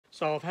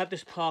So I've had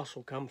this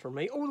parcel come from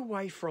me all the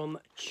way from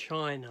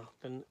China.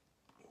 And,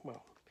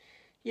 well,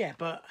 yeah,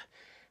 but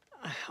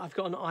I've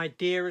got an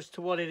idea as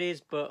to what it is,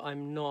 but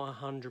I'm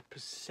not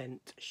 100%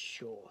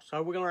 sure.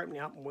 So we're going to open it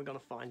up and we're going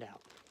to find out.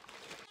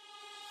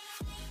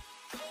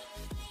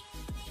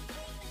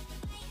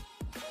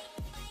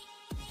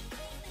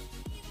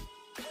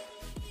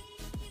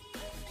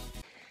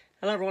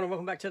 Hello everyone and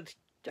welcome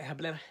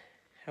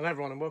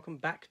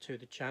back to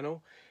the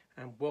channel,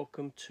 and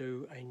welcome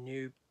to a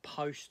new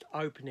post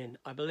opening.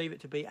 I believe it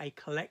to be a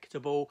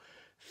collectible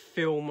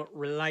film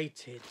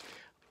related.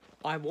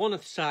 I want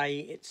to say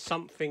it's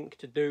something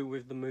to do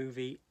with the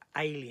movie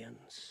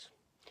Aliens.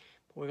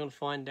 But we're going to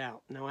find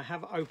out. Now I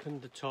have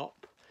opened the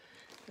top,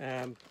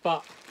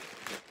 but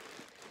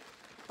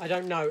I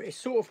don't know. It's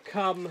sort of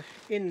come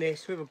in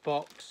this with a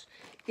box.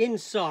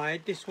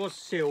 Inside, this was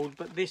sealed,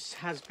 but this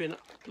has been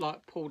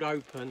like pulled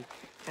open,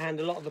 and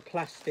a lot of the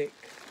plastic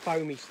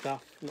foamy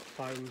stuff, not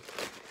foam,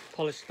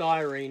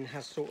 polystyrene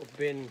has sort of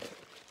been,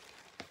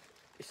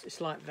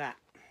 it's like that.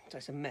 So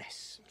it's a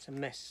mess. It's a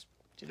mess.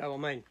 Do you know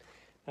what I mean?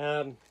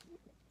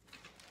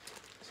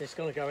 So it's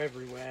going to go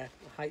everywhere.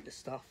 I hate the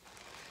stuff.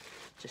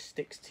 It just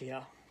sticks to you.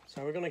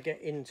 So we're going to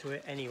get into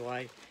it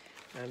anyway,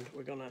 and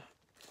we're going to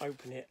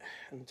open it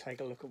and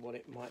take a look at what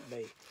it might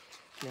be.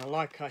 Now,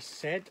 like I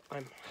said,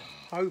 I'm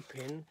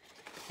hoping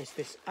it's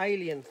this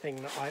alien thing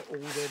that I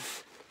ordered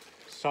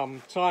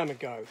some time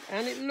ago.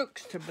 And it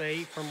looks to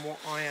be, from what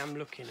I am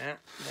looking at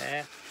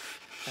there,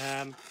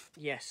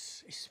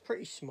 yes, it's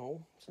pretty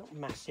small. It's not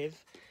massive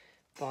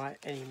by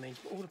any means.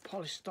 But all the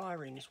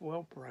polystyrene is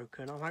well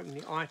broken. I'm hoping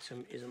the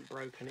item isn't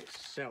broken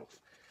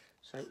itself.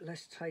 So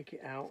let's take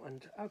it out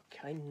and,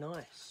 okay,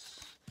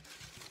 nice.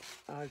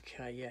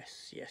 Okay,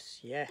 yes, yes,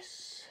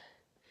 yes.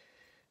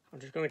 I'm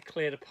just going to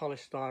clear the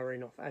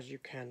polystyrene off. As you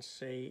can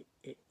see,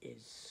 it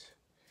is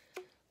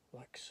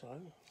like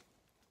so.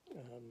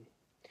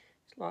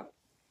 It's like,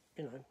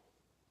 you know.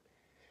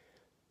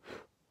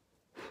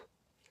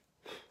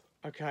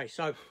 Okay,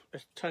 so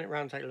let's turn it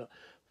around and take a look.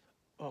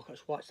 Oh,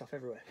 there's white stuff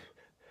everywhere.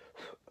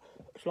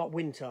 It's like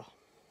winter.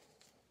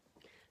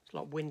 It's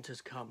like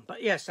winter's come.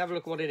 But yes, have a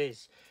look at what it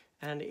is.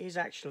 And it is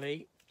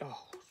actually, look.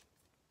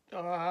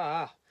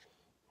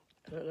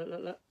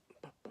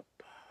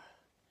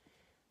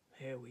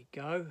 There we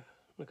go.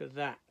 Look at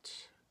that.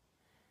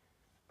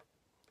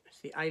 It's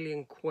the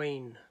Alien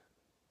Queen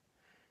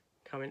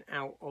coming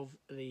out of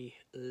the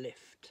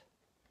lift.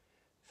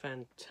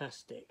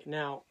 Fantastic.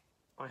 Now,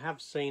 I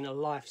have seen a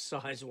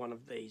life-size one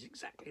of these,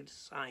 exactly the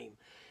same.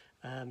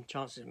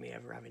 Chances of me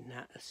ever having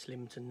that are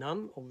slim to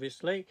none,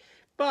 obviously.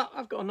 But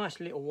I've got a nice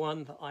little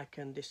one that I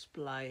can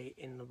display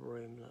in the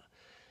room.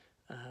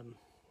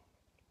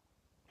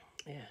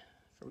 Yeah,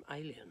 from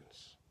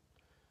Aliens.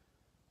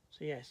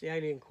 So yes, the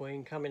Alien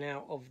Queen coming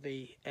out of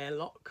the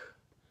airlock.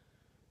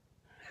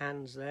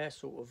 Hands there,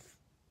 sort of,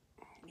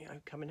 you know,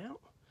 coming out.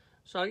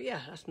 So yeah,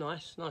 that's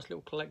nice. Nice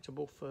little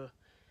collectible for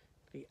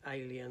the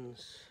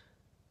Aliens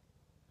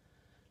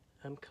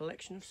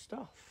collection of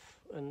stuff.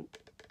 And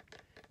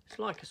it's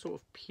like a sort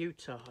of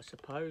pewter, I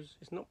suppose.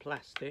 It's not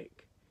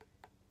plastic.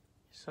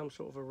 It's some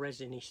sort of a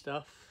resiny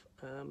stuff.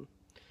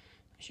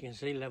 As you can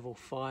see, level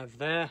 5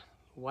 there.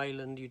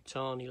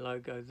 Weyland-Yutani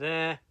logo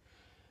there.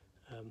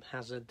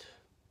 Hazard.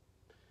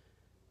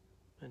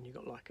 And you've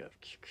got like a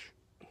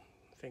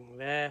thing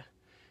there.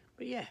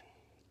 But yeah,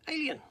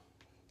 aliens.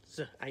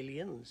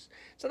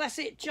 So that's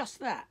it, just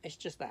that. It's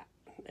just that.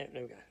 There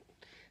we go.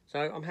 So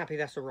I'm happy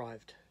that's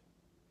arrived.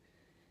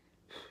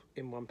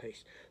 In one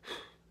piece.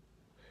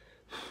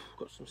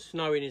 Got some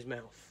snow in his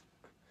mouth.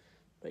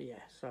 But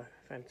yeah, so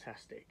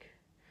fantastic.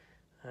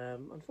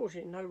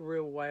 Unfortunately, no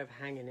real way of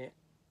hanging it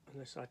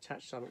unless I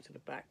attach something to the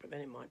back, but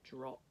then it might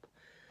drop.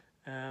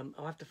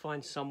 I'll have to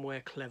find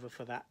somewhere clever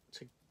for that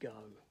to go.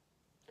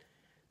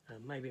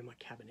 Maybe in my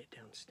cabinet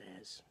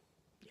downstairs.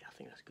 Yeah, I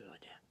think that's a good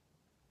idea.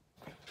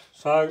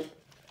 So,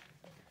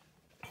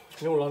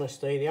 in all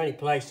honesty, the only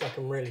place I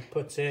can really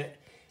put it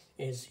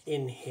is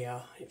in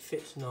here. It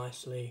fits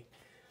nicely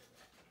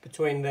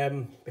between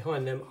them,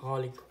 behind them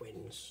Harley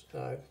Quinns.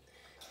 So,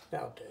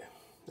 that'll do.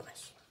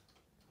 Nice.